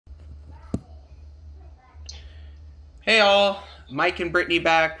Hey all, Mike and Brittany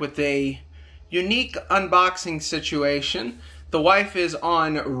back with a unique unboxing situation. The wife is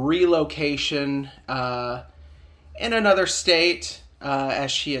on relocation in another state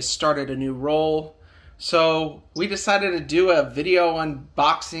as she has started a new role. So we decided to do a video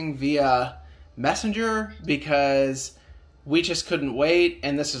unboxing via Messenger because we just couldn't wait,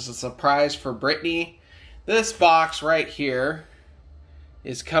 and this is a surprise for Brittany. This box right here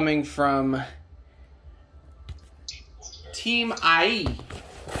is coming from Teamayeee.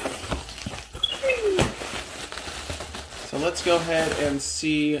 So let's go ahead and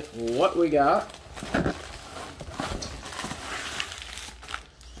see what we got.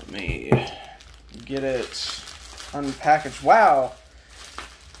 Let me get it unpackaged. Wow.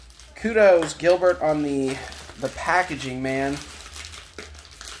 Kudos, Gilbert, on the packaging, man.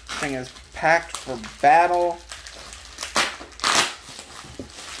 Thing is packed for battle.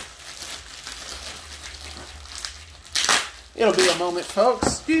 It'll be a moment,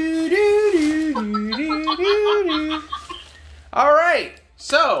 folks. All right,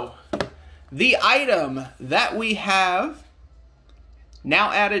 so the item that we have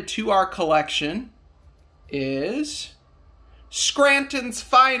now added to our collection is Scranton's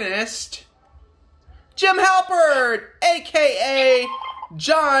finest, Jim Halpert, aka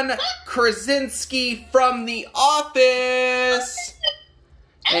John Krasinski from The Office.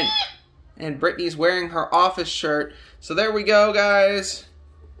 And Brittany's wearing her office shirt. So there we go, guys.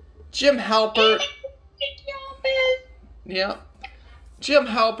 Jim Halpert. Yep. Jim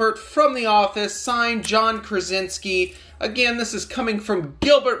Halpert from The Office, signed John Krasinski. Again, this is coming from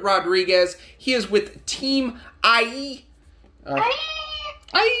Gilbert Rodriguez. He is with Teamayeee.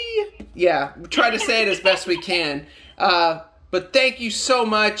 Yeah, we try to say it as best we can. But thank you so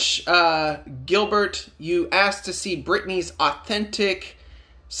much, Gilbert. You asked to see Brittany's authentic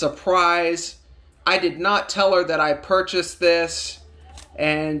surprise. I did not tell her that I purchased this,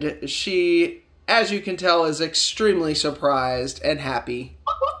 and she, as you can tell, is extremely surprised and happy.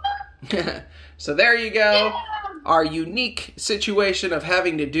 So there you go. Our unique situation of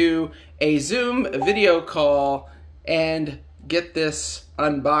having to do a Zoom video call and get this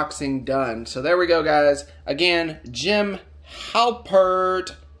unboxing done. So there we go, guys. Again, Jim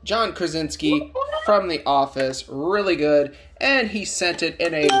Halpert, John Krasinski from The Office. Really good. And he sent it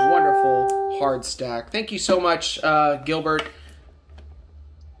in a wonderful hard stack. Thank you so much, Gilbert.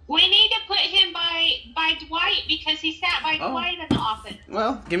 We need to put him by Dwight because he sat by Dwight in the office.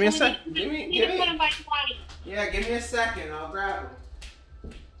 Well, give me a sec. Put him by Dwight. Yeah, give me a second. I'll grab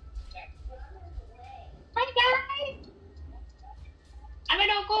him. Hi, guys. I'm in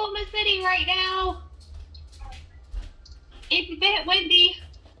Oklahoma City right now. It's a bit windy.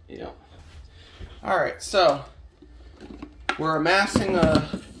 Yeah. All right, so we're amassing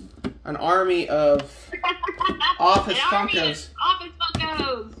an army of Office Funkos. Office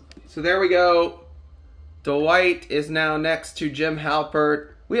Funkos. So there we go. Dwight is now next to Jim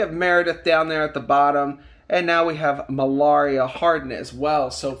Halpert. We have Meredith down there at the bottom. And now we have Malaria Harden as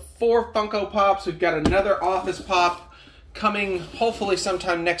well. So 4 Funko Pops. We've got another Office Pop coming hopefully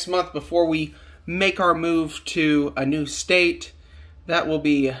sometime next month before we make our move to a new state. That will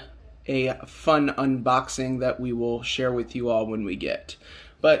be a fun unboxing that we will share with you all when we get.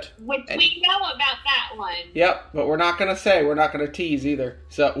 But we know about that one. Yep, but we're not going to say. We're not going to tease either.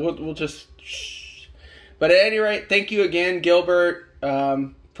 So we'll just shh. But at any rate, thank you again, Gilbert.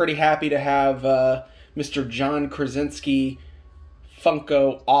 Pretty happy to have Mr. John Krasinski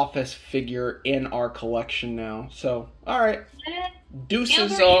Funko Office figure in our collection now. So, all right.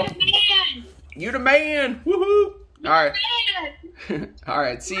 Deuces all. You the man. You the man. Woohoo. All right. All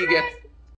right. See you guys.